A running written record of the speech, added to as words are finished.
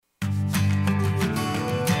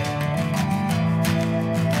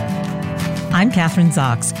I'm Kathryn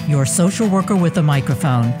Zox, your social worker with a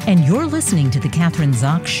microphone, and you're listening to The Kathryn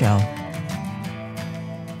Zox Show.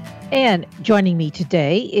 And joining me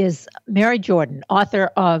today is Mary Jordan,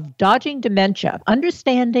 author of Dodging Dementia,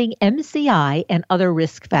 Understanding MCI and Other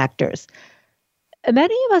Risk Factors.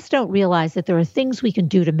 Many of us don't realize that there are things we can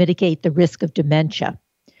do to mitigate the risk of dementia.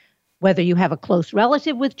 Whether you have a close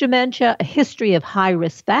relative with dementia, a history of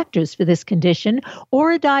high-risk factors for this condition,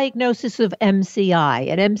 or a diagnosis of MCI,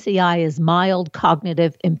 and MCI is mild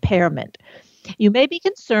cognitive impairment. You may be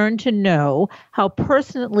concerned to know how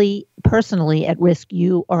personally at risk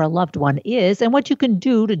you or a loved one is and what you can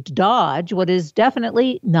do to dodge what is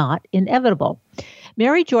definitely not inevitable.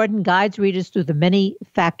 Mary Jordan guides readers through the many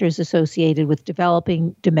factors associated with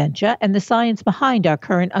developing dementia and the science behind our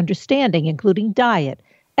current understanding, including diet,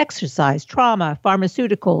 exercise, trauma,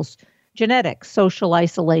 pharmaceuticals, genetics, social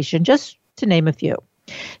isolation, just to name a few.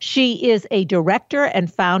 She is a director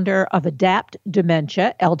and founder of Adapt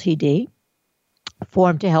Dementia Ltd,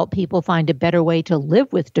 formed to help people find a better way to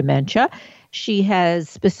live with dementia. She has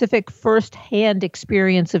specific first-hand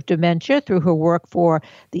experience of dementia through her work for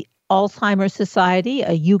the Alzheimer Society,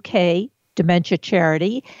 a UK dementia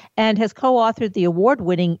charity, and has co-authored the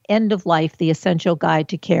award-winning End of Life, The Essential Guide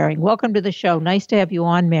to Caring. Welcome to the show. Nice to have you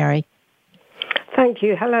on, Mary. Thank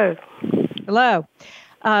you. Hello. Hello.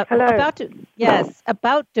 Hello.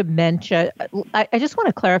 About dementia. I just want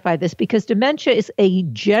to clarify this because dementia is a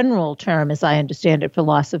general term, as I understand it, for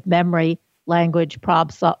loss of memory, language,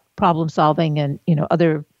 problem solving, and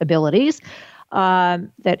other abilities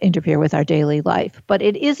that interfere with our daily life. But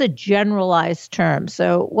it is a generalized term.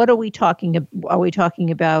 So what are we talking about? Are we talking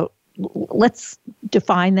about, let's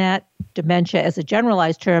define that, dementia as a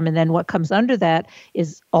generalized term, and then what comes under that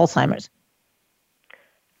is Alzheimer's.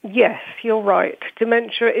 Yes, you're right.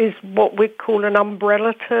 Dementia is what we call an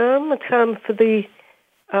umbrella term, a term for the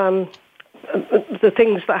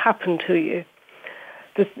things that happen to you,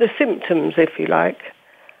 the symptoms, if you like.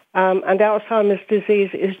 And Alzheimer's disease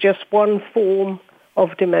is just one form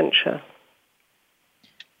of dementia.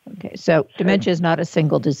 Okay, so dementia is not a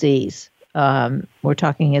single disease. We're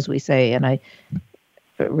talking, as we say, and I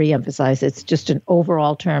reemphasize, it's just an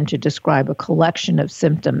overall term to describe a collection of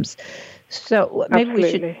symptoms. So maybe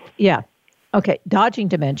Absolutely. we should, okay, dodging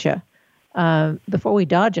dementia. Before we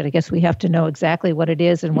dodge it, I guess we have to know exactly what it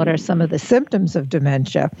is and what are some of the symptoms of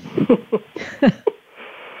dementia.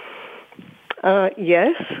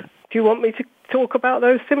 Yes. Do you want me to talk about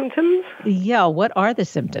those symptoms? Yeah, what are the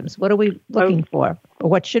symptoms? What are we looking for? Or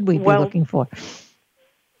what should we be looking for?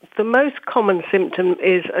 The most common symptom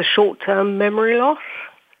is a short-term memory loss.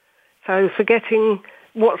 So forgetting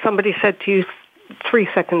what somebody said to you 3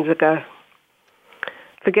 seconds ago,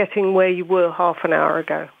 forgetting where you were half an hour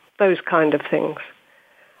ago, those kind of things.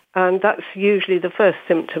 And that's usually the first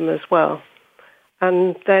symptom as well.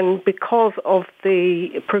 And then because of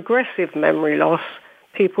the progressive memory loss,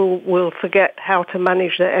 people will forget how to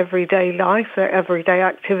manage their everyday life, their everyday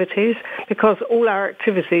activities, because all our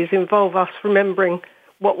activities involve us remembering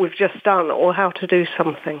what we've just done or how to do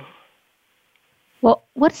something. Well,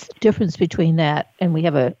 what's the difference between that, and we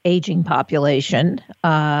have an aging population,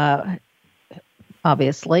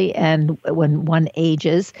 obviously, and when one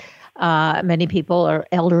ages, many people or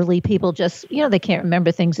elderly people just, they can't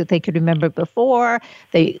remember things that they could remember before.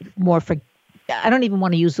 They I don't even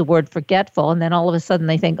want to use the word forgetful. And then all of a sudden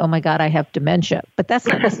they think, oh my God, I have dementia. But that's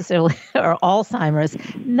not necessarily, or Alzheimer's,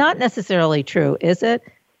 not necessarily true, is it?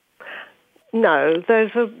 No,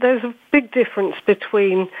 there's a big difference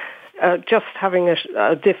between just having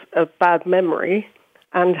a bad memory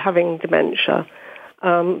and having dementia.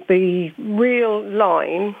 The real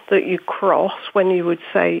line that you cross when you would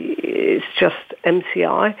say it's just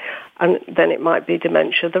MCI, and then it might be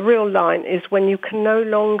dementia, the real line is when you can no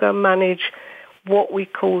longer manage what we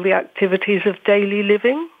call the activities of daily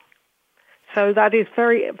living. So that is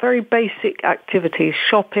very, very basic activities: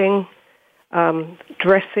 shopping,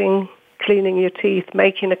 dressing, cleaning your teeth,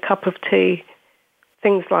 making a cup of tea,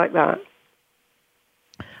 things like that.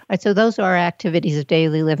 Right, so those are activities of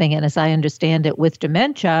daily living, and as I understand it, with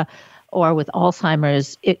dementia or with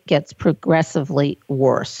Alzheimer's, it gets progressively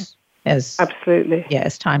worse as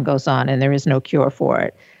time goes on, and there is no cure for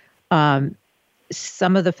it.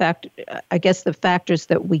 Some of the factors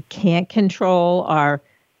that we can't control are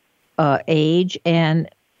age, and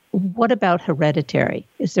what about hereditary?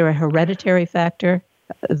 Is there a hereditary factor?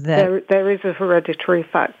 There is a hereditary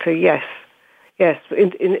factor, yes. Yes,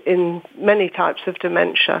 in many types of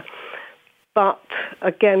dementia. But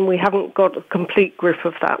again, we haven't got a complete grip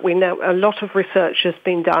of that. We know a lot of research has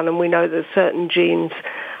been done, and we know that certain genes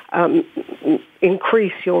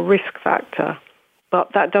increase your risk factor.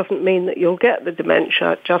 But that doesn't mean that you'll get the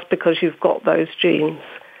dementia just because you've got those genes.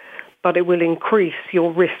 But it will increase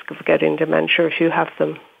your risk of getting dementia if you have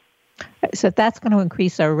them. So if that's going to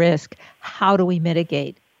increase our risk, how do we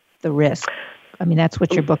mitigate the risk? I mean, that's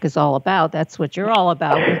what your book is all about. That's what you're all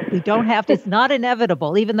about. We don't have to, it's not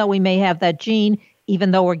inevitable, even though we may have that gene, even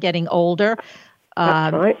though we're getting older.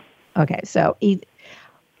 That's right. Okay, so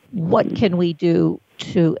what can we do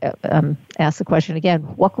to, ask the question again,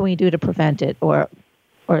 what can we do to prevent it? Or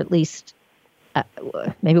at least,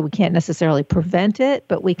 maybe we can't necessarily prevent it,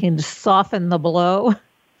 but we can soften the blow.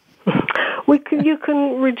 You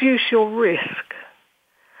can reduce your risk.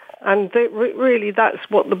 And really, that's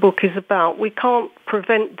what the book is about. We can't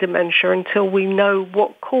prevent dementia until we know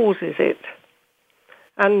what causes it.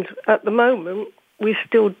 And at the moment, we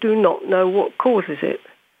still do not know what causes it.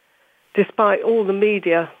 Despite all the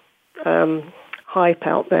media hype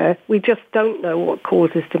out there, we just don't know what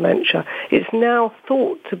causes dementia. It's now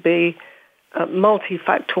thought to be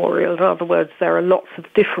multifactorial. In other words, there are lots of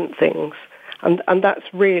different things. And that's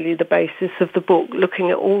really the basis of the book,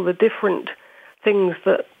 looking at all the different things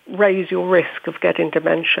that raise your risk of getting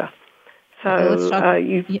dementia. So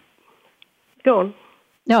go on.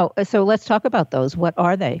 No, so let's talk about those. What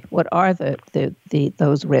are they? What are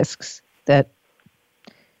those risks that?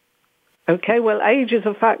 Okay, well, age is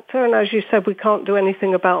a factor, and as you said, we can't do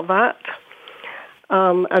anything about that.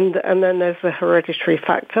 And then there's the hereditary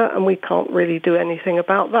factor, and we can't really do anything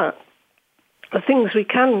about that. The things we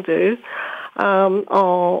can do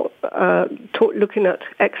are looking at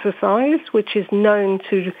exercise, which is known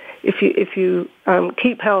to, if you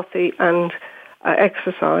keep healthy and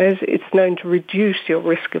exercise, it's known to reduce your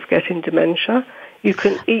risk of getting dementia. You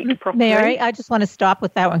can eat properly. Mary, I just want to stop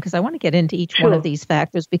with that one because I want to get into each one of these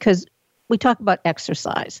factors because we talk about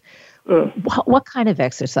exercise. What kind of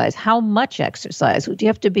exercise? How much exercise? Do you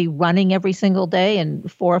have to be running every single day and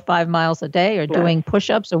 4 or 5 miles a day or doing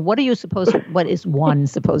push-ups? Or what is one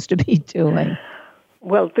supposed to be doing?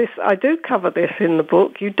 Well, I do cover this in the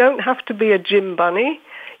book. You don't have to be a gym bunny.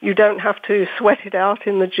 You don't have to sweat it out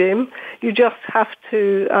in the gym. You just have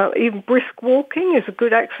to, even brisk walking is a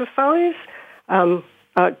good exercise.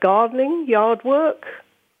 Gardening, yard work,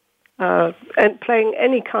 and playing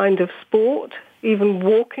any kind of sport, even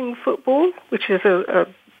walking football, which is a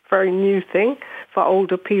very new thing for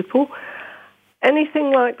older people.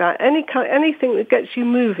 Anything like that, anything that gets you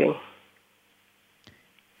moving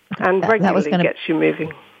and regularly gets you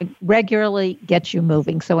moving. Regularly gets you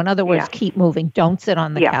moving. So in other words, keep moving. Don't sit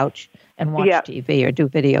on the couch and watch TV or do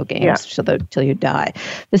video games till you die.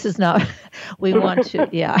 This is not, we want to,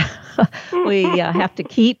 we have to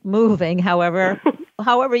keep moving. However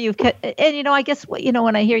you can, and I guess,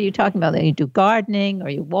 when I hear you talking about that, you do gardening or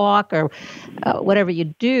you walk or whatever you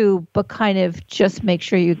do, but kind of just make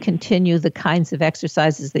sure you continue the kinds of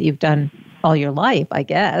exercises that you've done all your life, I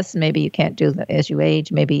guess. Maybe you can't do that as you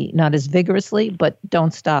age, maybe not as vigorously, but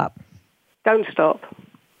don't stop. Don't stop.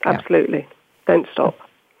 Absolutely. Don't stop.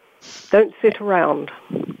 Don't sit around.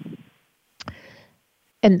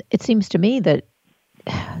 And it seems to me that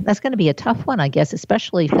that's going to be a tough one, I guess,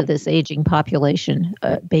 especially for this aging population,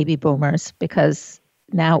 baby boomers, because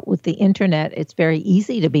now with the internet, it's very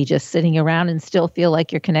easy to be just sitting around and still feel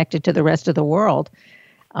like you're connected to the rest of the world.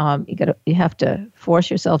 You have to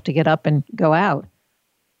force yourself to get up and go out.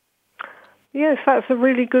 Yes, that's a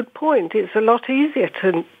really good point. It's a lot easier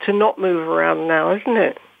to not move around now, isn't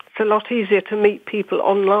it? It's a lot easier to meet people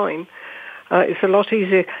online. It's a lot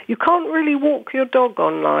easier. You can't really walk your dog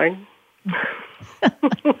online.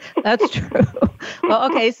 That's true.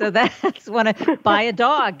 Well, okay, so that's buy a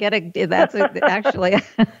dog. That's a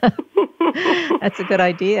good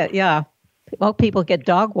idea. Yeah. Well, people get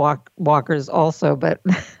dog walkers also, but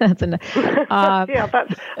that's that's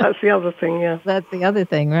the other thing. Yeah, that's the other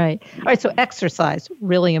thing, right? All right. So exercise,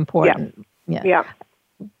 really important. Yeah.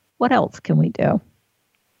 What else can we do?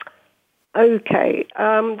 Okay.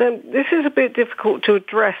 Then this is a bit difficult to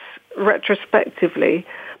address retrospectively,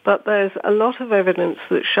 but there's a lot of evidence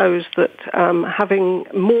that shows that having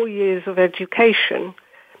more years of education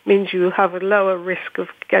means you have a lower risk of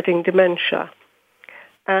getting dementia,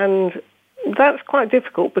 and that's quite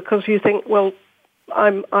difficult because you think, well,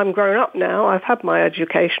 I'm grown up now. I've had my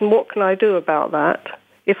education. What can I do about that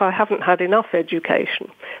if I haven't had enough education?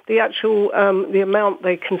 The actual the amount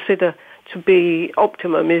they consider to be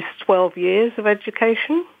optimum is 12 years of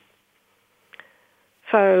education.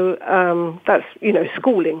 So that's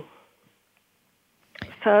schooling.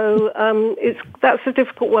 So that's a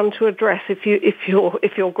difficult one to address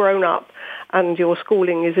if you're grown up and your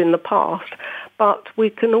schooling is in the past. But we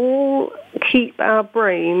can all keep our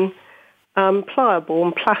brain pliable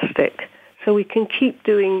and plastic. so we can keep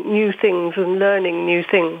doing new things and learning new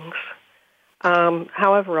things,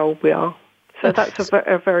 however old we are. So that's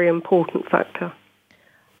a very important factor.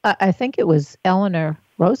 I think it was Eleanor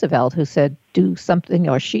Roosevelt who said, do something,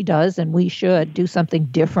 or she does, and we should do something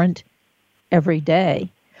different every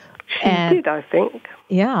day. She did, I think.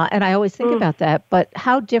 Yeah, and I always think about that. But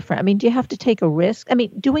how different? I mean, do you have to take a risk? I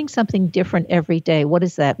mean, doing something different every day, what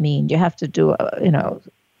does that mean? Do you have to do,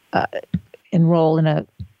 enroll in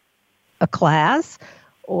a class?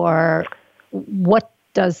 Or what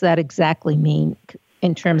does that exactly mean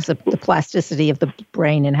in terms of the plasticity of the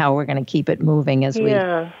brain and how we're going to keep it moving as we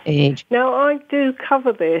age? Now, I do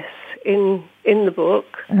cover this in the book.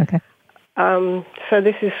 Okay. So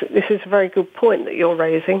this is a very good point that you're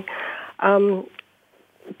raising.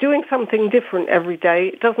 Doing something different every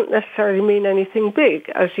day doesn't necessarily mean anything big,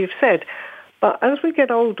 as you've said. But as we get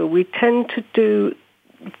older, we tend to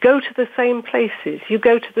go to the same places. You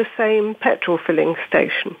go to the same petrol filling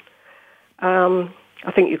station.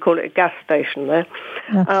 I think you call it a gas station there.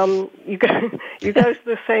 Yeah. You go to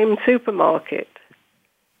the same supermarket.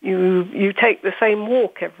 You take the same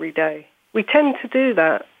walk every day. We tend to do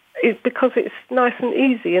that because it's nice and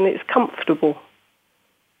easy and it's comfortable.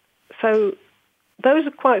 So those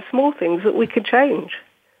are quite small things that we could change.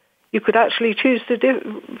 You could actually choose to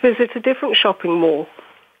visit a different shopping mall.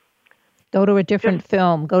 Go to a different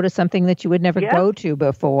film. Go to something that you would never go to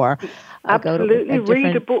before. Absolutely.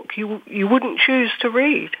 Read a book you wouldn't choose to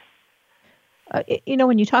read.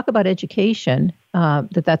 When you talk about education,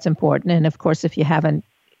 that's important. And of course, if you haven't,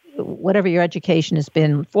 whatever your education has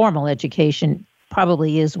been, formal education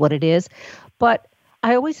probably is what it is. But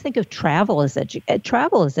I always think of travel as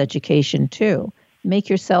education too. Make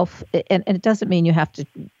yourself, and it doesn't mean you have to.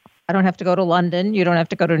 I don't have to go to London. You don't have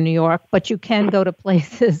to go to New York, but you can go to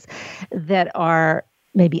places that are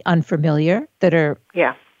maybe unfamiliar, that are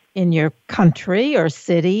in your country or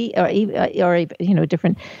city, or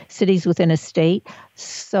different cities within a state.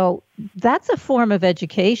 So that's a form of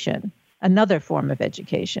education, another form of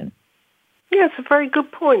education. Yeah, it's a very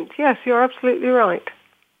good point. Yes, you're absolutely right.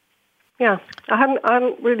 Yeah, I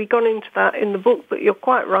hadn't really gone into that in the book, but you're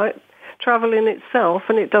quite right. Travel in itself,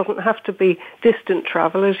 and it doesn't have to be distant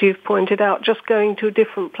travel, as you've pointed out, just going to a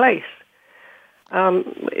different place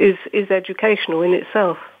is educational in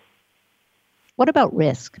itself. What about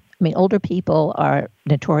risk? I mean, older people are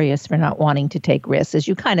notorious for not wanting to take risks, as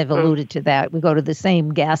you kind of alluded to that. We go to the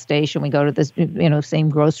same gas station, we go to this, same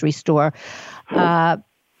grocery store.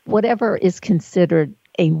 Whatever is considered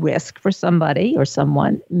a risk for somebody or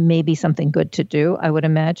someone may be something good to do, I would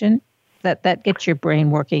imagine. That gets your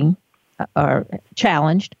brain working or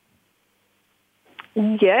challenged.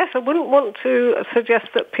 Yes, I wouldn't want to suggest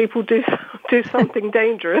that people do something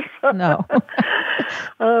dangerous. No.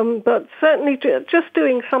 But certainly just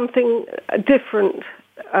doing something different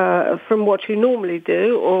from what you normally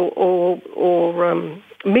do, or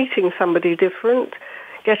meeting somebody different,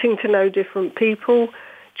 getting to know different people,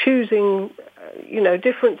 choosing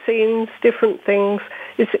different scenes, different things.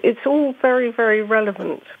 It's all very, very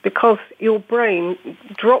relevant because your brain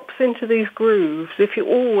drops into these grooves. If you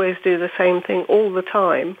always do the same thing all the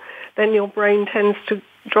time, then your brain tends to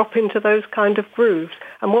drop into those kind of grooves.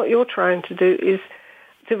 And what you're trying to do is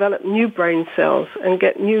develop new brain cells and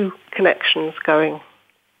get new connections going.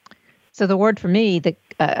 So the word for me that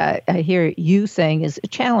I hear you saying is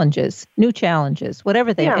challenges, new challenges,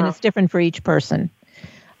 whatever they are, and it's different for each person.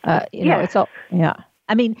 It's all,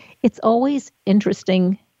 I mean, it's always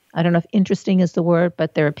interesting. I don't know if interesting is the word,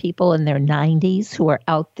 but there are people in their 90s who are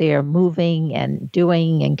out there moving and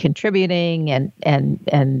doing and contributing, and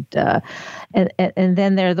then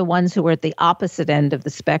there are the ones who are at the opposite end of the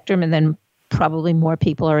spectrum, and then probably more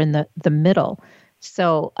people are in the middle.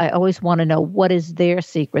 So I always want to know, what is their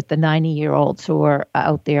secret, the 90-year-olds who are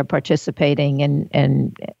out there participating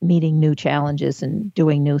and meeting new challenges and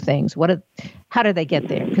doing new things. How do they get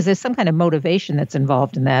there? Because there's some kind of motivation that's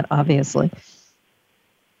involved in that, obviously.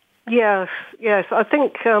 Yes. I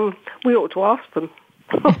think we ought to ask them.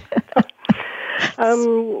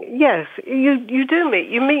 Yes, you do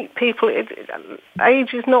meet people.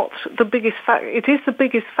 Age is not the biggest factor. It is the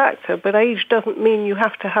biggest factor, but age doesn't mean you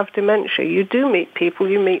have to have dementia. You do meet people.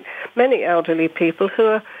 You meet many elderly people who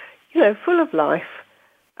are, full of life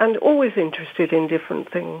and always interested in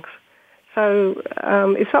different things. So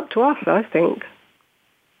it's up to us, I think.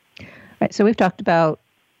 Right. So we've talked about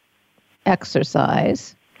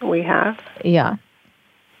exercise. We have. Yeah.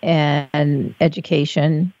 And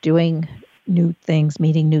education, doing new things,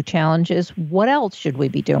 meeting new challenges. What else should we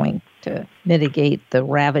be doing to mitigate the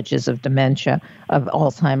ravages of dementia, of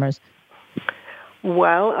Alzheimer's?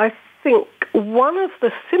 Well, I think one of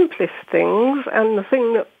the simplest things, and the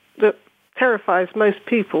thing that terrifies most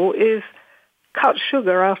people, is cut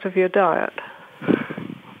sugar out of your diet.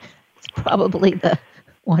 It's probably the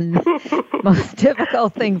one most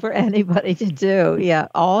difficult thing for anybody to do. Yeah,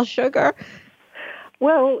 all sugar?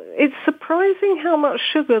 Well, it's surprising how much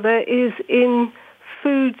sugar there is in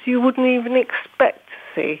foods you wouldn't even expect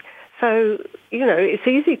to see. So, it's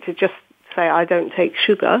easy to just say, I don't take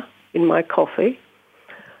sugar in my coffee.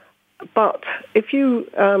 But if you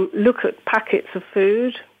look at packets of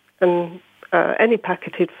food and any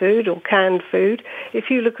packeted food or canned food, if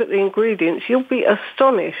you look at the ingredients, you'll be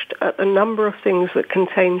astonished at the number of things that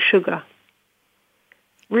contain sugar.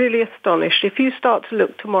 Really astonished. If you start to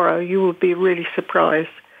look tomorrow, you will be really surprised.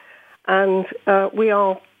 And we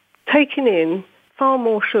are taking in far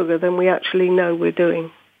more sugar than we actually know we're doing.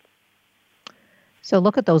 So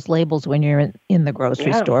look at those labels when you're in the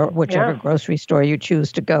grocery store, whichever grocery store you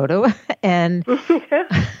choose to go to, and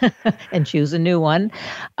and choose a new one.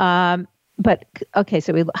 But, okay,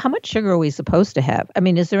 so how much sugar are we supposed to have? I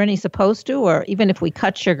mean, is there any supposed to, or even if we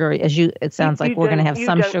cut sugar, it sounds like we're going to have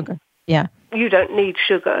some sugar. Yeah. You don't need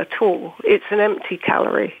sugar at all. It's an empty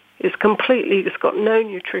calorie. It's got no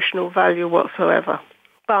nutritional value whatsoever.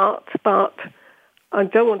 But I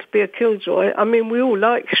don't want to be a killjoy. I mean, we all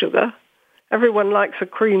like sugar. Everyone likes a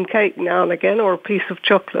cream cake now and again, or a piece of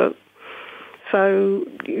chocolate. So,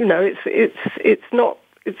 it's not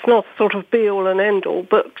sort of be all and end all,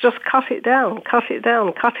 but just cut it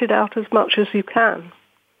out as much as you can.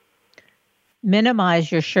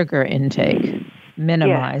 Minimize your sugar intake.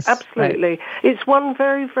 Minimize. Yes, absolutely. Right. It's one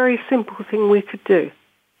very, very simple thing we could do,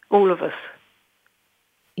 all of us.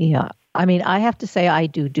 Yeah. I mean, I have to say I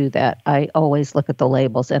do that. I always look at the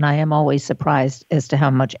labels, and I am always surprised as to how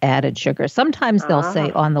much added sugar. Sometimes they'll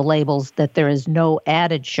say on the labels that there is no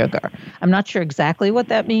added sugar. I'm not sure exactly what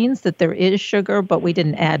that means, that there is sugar, but we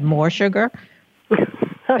didn't add more sugar.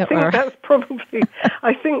 I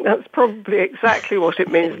think that's probably exactly what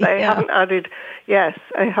it means. They haven't added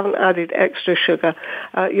extra sugar.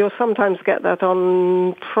 You'll sometimes get that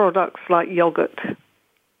on products like yogurt.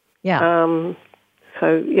 Yeah.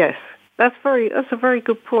 So yes, that's a very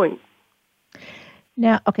good point.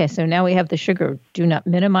 Now, okay, so now we have the sugar. Do not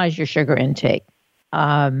minimize your sugar intake.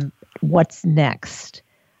 What's next?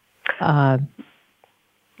 Well,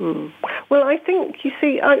 I think,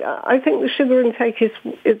 I think the sugar intake is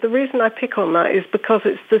the reason I pick on that is because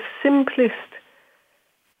it's the simplest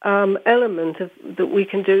element that we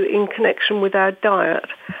can do in connection with our diet.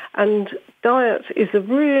 And diet is a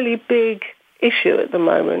really big issue at the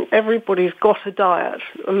moment. Everybody's got a diet,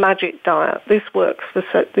 a magic diet. This works for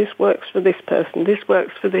this person. This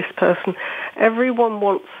works for this person. Everyone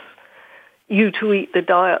wants you to eat the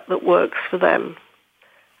diet that works for them.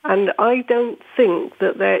 And I don't think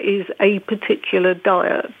that there is a particular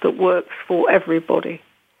diet that works for everybody.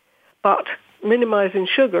 But minimizing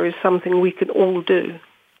sugar is something we can all do.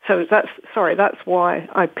 So that's why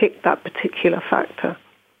I picked that particular factor.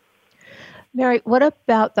 Mary, what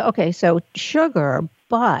about so sugar,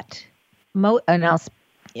 but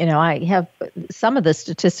I have some of the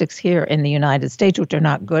statistics here in the United States, which are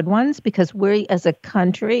not good ones, because we as a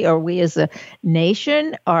country or we as a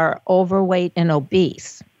nation are overweight and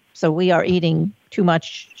obese. So we are eating too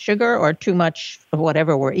much sugar or too much of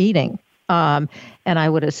whatever we're eating. And I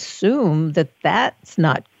would assume that that's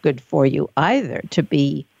not good for you either, to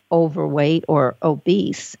be overweight or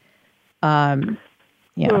obese.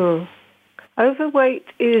 Overweight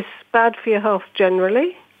is bad for your health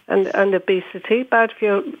generally, and obesity, bad for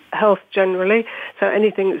your health generally. So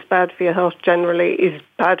anything that's bad for your health generally is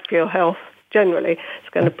bad for your health generally. It's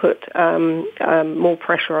going to put more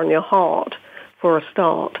pressure on your heart for a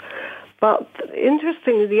start. But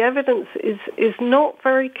interestingly, the evidence is not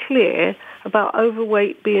very clear about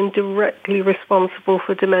overweight being directly responsible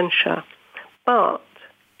for dementia. But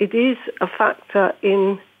it is a factor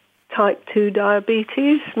in type 2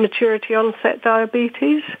 diabetes, maturity onset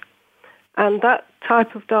diabetes, and that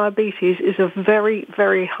type of diabetes is a very,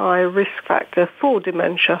 very high risk factor for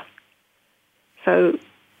dementia. So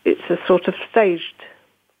it's a sort of staged,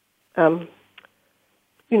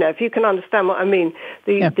 if you can understand what I mean,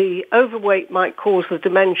 the overweight might cause the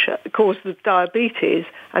dementia, cause the diabetes,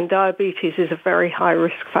 and diabetes is a very high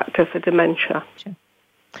risk factor for dementia. Sure.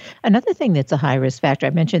 Another thing that's a high-risk factor, I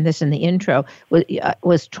mentioned this in the intro,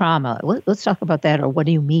 was trauma. Let's talk about that, or what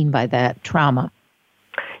do you mean by that, trauma?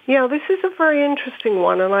 Yeah, this is a very interesting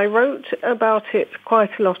one, and I wrote about it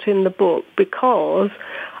quite a lot in the book because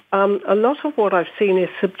a lot of what I've seen is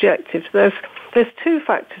subjective. There's two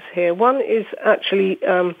factors here. One is actually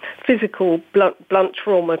physical blunt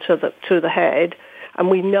trauma to the head, And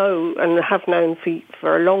we know and have known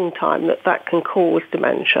for a long time that can cause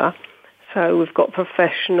dementia. So we've got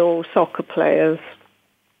professional soccer players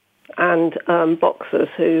and boxers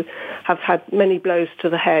who have had many blows to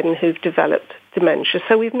the head and who've developed dementia.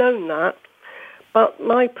 So we've known that. But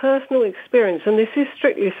my personal experience, and this is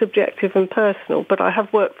strictly subjective and personal, but I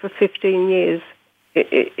have worked for 15 years,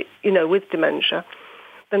 with dementia.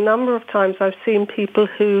 The number of times I've seen people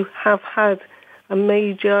who have had a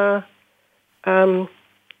major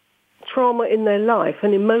trauma in their life,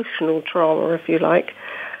 an emotional trauma, if you like,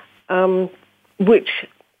 which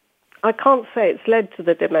I can't say it's led to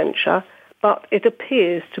the dementia, but it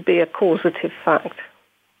appears to be a causative fact.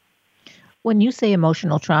 When you say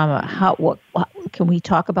emotional trauma, what can we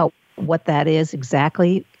talk about what that is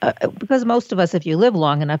exactly? Because most of us, if you live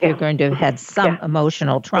long enough, you're going to have had some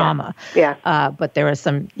emotional trauma. But there are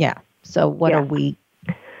some, So what are we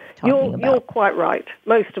talking about? You're quite right.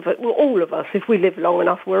 Most of it, all of us, if we live long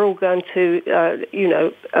enough, we're all going to,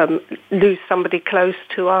 lose somebody close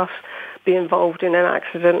to us, be involved in an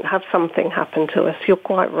accident, have something happen to us. You're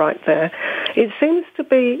quite right there. It seems to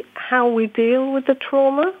be how we deal with the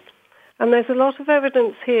trauma. And there's a lot of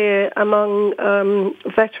evidence here among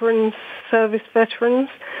veterans, service veterans,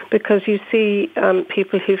 because you see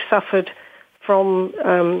people who've suffered from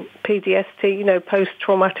PTSD,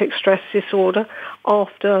 post-traumatic stress disorder,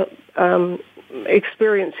 after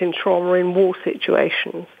experiencing trauma in war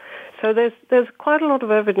situations. So there's quite a lot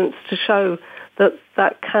of evidence to show that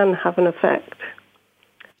can have an effect.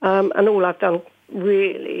 And all I've done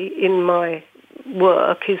really in my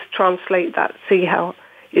work is translate that, see how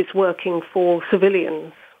it's working for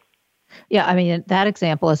civilians. Yeah, I mean, that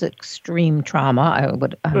example is extreme trauma, I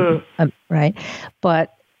would, right?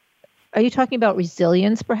 But are you talking about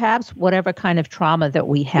resilience, perhaps? Whatever kind of trauma that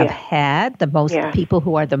we have had, the people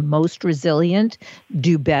who are the most resilient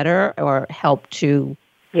do better or help to...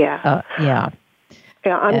 I'm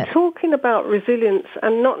talking about resilience,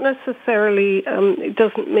 and not necessarily, it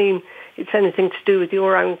doesn't mean it's anything to do with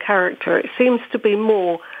your own character. It seems to be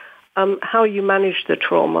more how you manage the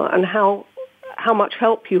trauma and how much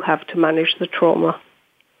help you have to manage the trauma.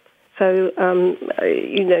 So,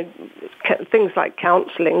 things like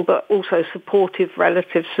counselling, but also supportive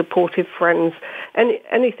relatives, supportive friends,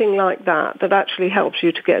 anything like that actually helps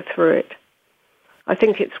you to get through it. I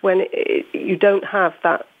think it's when you don't have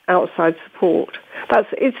that outside support.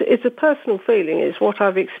 It's a personal feeling. It's what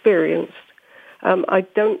I've experienced. I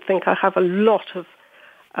don't think I have a lot of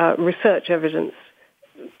research evidence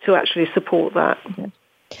to actually support that. Okay.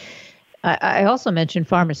 I also mentioned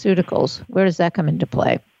pharmaceuticals. Where does that come into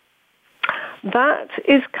play? That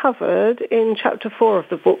is covered in Chapter 4 of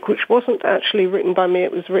the book, which wasn't actually written by me.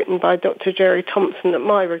 It was written by Dr. Jerry Thompson at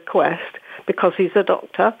my request, because he's a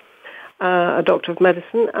doctor of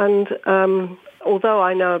medicine. And although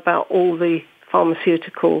I know about all the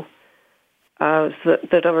pharmaceutical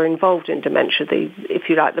that are involved in dementia, if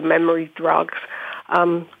you like, the memory drugs,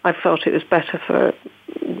 I felt it was better for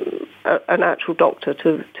an actual doctor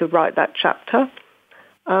to write that chapter.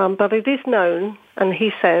 But it is known, and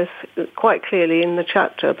he says quite clearly in the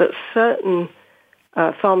chapter, that certain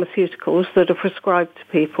pharmaceuticals that are prescribed to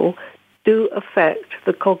people do affect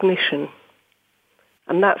the cognition.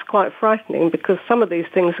 And that's quite frightening, because some of these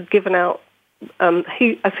things are given out,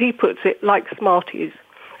 as he puts it, like Smarties.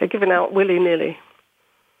 They're given out willy-nilly.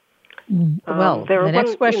 Well, the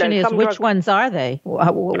next question is, which ones are they?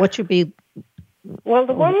 What should be... Well,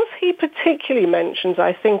 the ones he particularly mentions,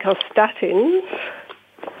 I think, are statins,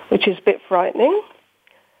 which is a bit frightening,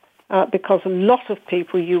 because a lot of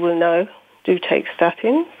people, you will know, do take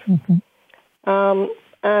statins. Mm-hmm.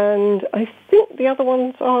 And I think the other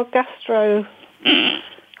ones are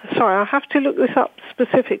Sorry, I have to look this up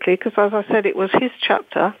specifically, because as I said, it was his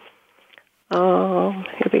chapter.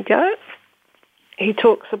 Here we go. He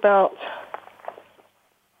talks about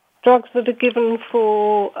drugs that are given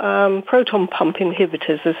for proton pump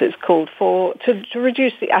inhibitors, as it's called, to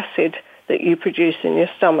reduce the acid that you produce in your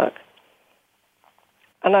stomach.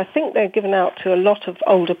 And I think they're given out to a lot of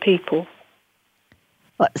older people.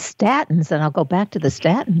 Well, statins, and I'll go back to the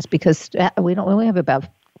statins, because we only have about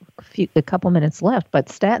a couple minutes left, but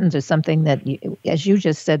statins are something that, as you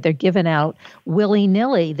just said, they're given out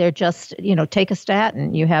willy-nilly. They're just, take a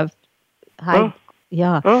statin. You have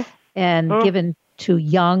given to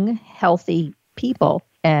young, healthy people,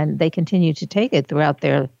 and they continue to take it throughout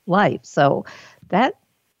their life. So that's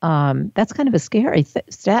kind of a scary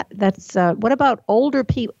stat. That's what about older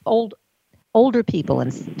people? older people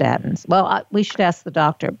and statins? Well, we should ask the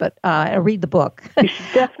doctor, but read the book. You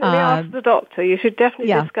should definitely ask the doctor. You should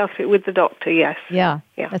definitely discuss it with the doctor, yes. Yeah.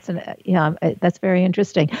 That's very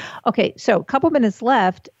interesting. Okay, so a couple minutes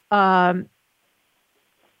left. Where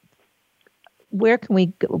can we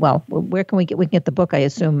get, we can get the book, I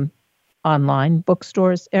assume, online,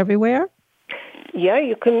 bookstores everywhere? Yeah,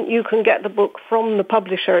 you can get the book from the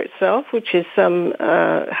publisher itself, which is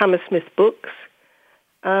Hammersmith Books.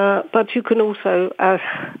 But you can also, as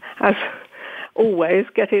always,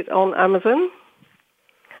 get it on Amazon.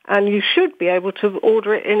 And you should be able to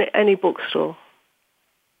order it in any bookstore.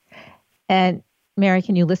 And Mary,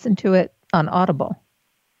 can you listen to it on Audible?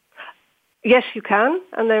 Yes, you can.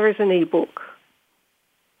 And there is an ebook.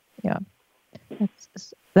 Yeah.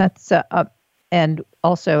 That's and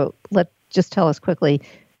also just tell us quickly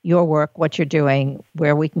your work, what you're doing,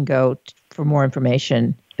 where we can go for more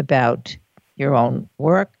information about your own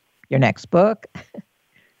work, your next book.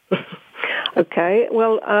 Okay.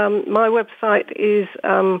 Well, my website is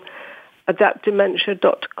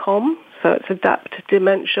adaptdementia.com. So it's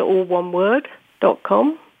adaptdementia, all one word,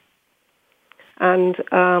 .com. And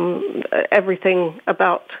everything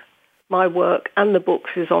about my work and the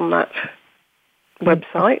books is on that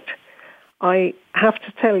website. I have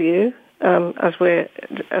to tell you, as we're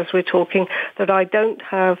talking, that I don't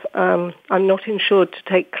have. I'm not insured to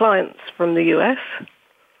take clients from the US,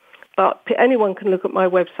 but anyone can look at my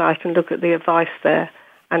website and look at the advice there,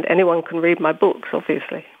 and anyone can read my books,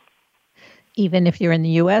 obviously. Even if you're in the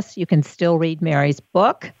U.S., you can still read Mary's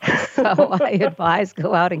book. So I advise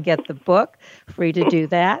go out and get the book. Free to do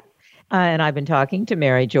that. And I've been talking to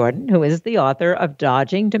Mary Jordan, who is the author of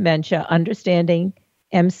Dodging Dementia, Understanding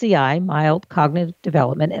MCI, Mild Cognitive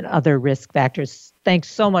Development, and Other Risk Factors.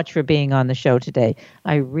 Thanks so much for being on the show today.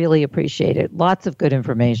 I really appreciate it. Lots of good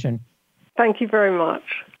information. Thank you very much.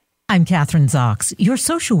 I'm Kathryn Zox, your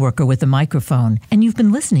social worker with a microphone, and you've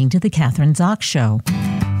been listening to The Kathryn Zox Show.